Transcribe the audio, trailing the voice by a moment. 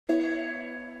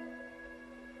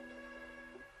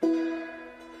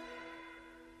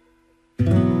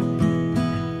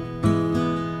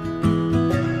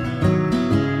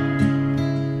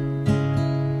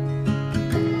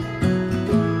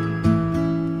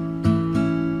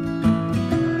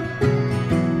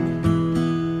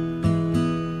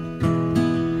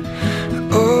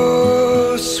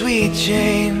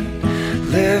chain,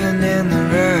 living in the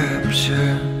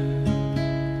rapture.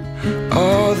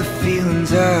 All the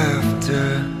feelings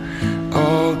after,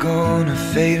 all gonna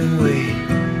fade away.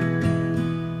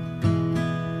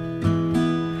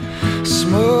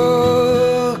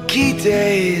 Smoky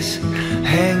days,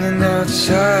 hanging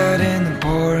outside in the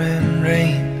pouring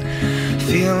rain,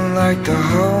 feeling like the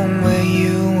home where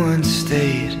you once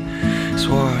stayed is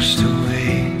washed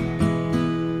away.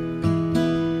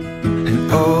 And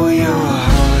oh, your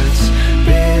heart's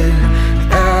been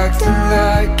acting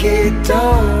like it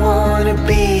don't wanna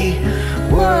be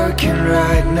working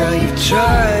right now. You've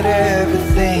tried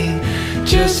everything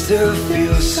just to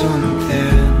feel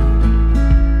something.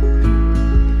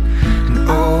 And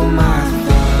all my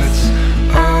thoughts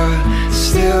are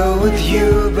still with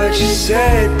you, but you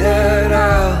said that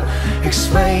I'll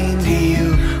explain to you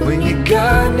when you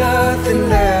got nothing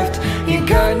left, you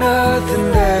got nothing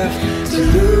left to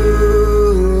lose.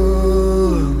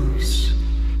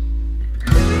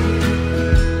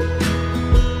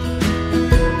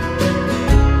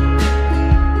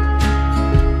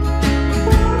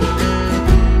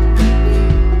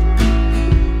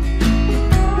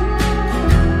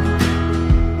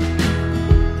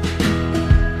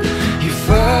 Your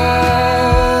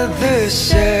father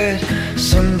said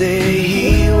someday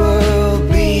he will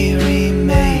be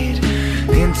remade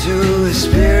into a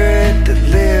spirit that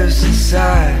lives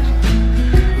inside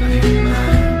of your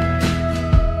mind.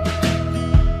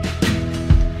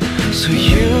 So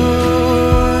you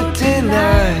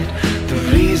denied the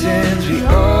reasons we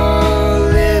all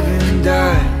live and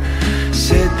die,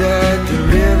 said that the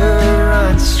river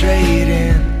runs straight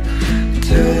in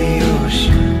to the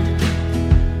ocean.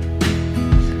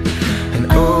 And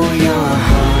oh, your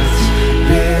heart's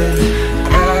been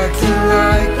acting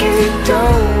like it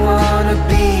don't wanna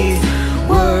be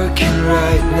working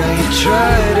right now. You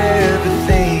tried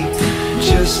everything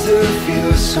just to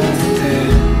feel something.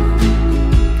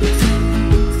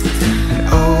 And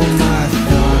all my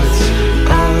thoughts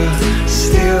are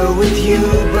still with you,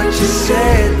 but you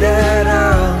said that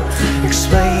I'll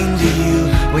explain to you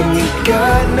when you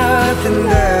got nothing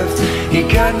left, you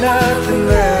got nothing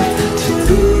left to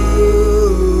lose.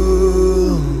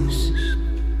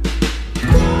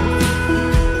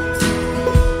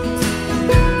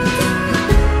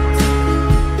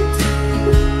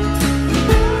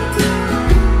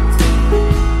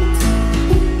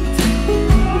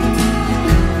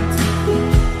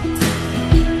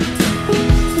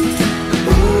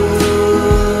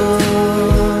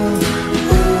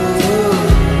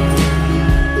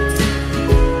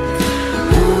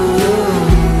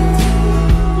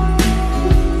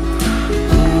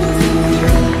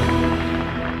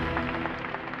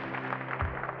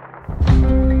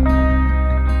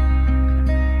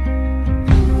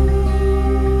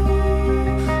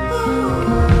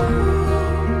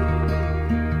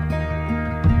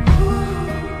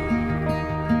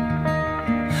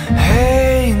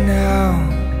 Hey now,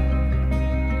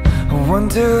 I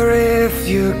wonder if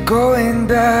you're going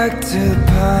back to the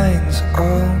pines,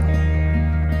 oh,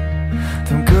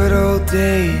 them good old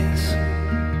days.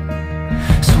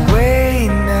 So wait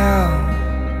now,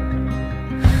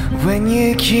 when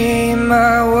you came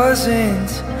I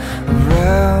wasn't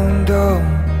around, oh,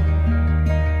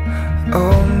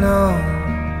 oh no.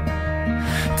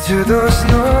 To those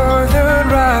northern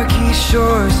rocky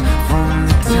shores, from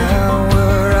the town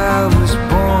where I was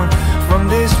born, from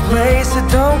this place I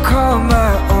don't call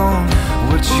my own,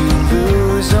 what you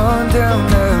lose on down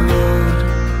that road.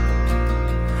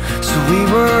 So we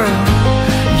were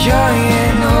young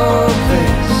and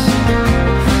hopeless,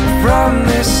 from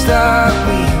the start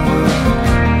we were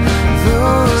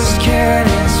loose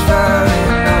cannons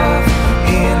firing off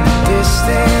in the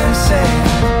distance, and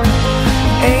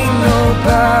ain't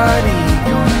nobody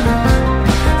gonna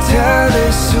tell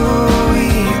us who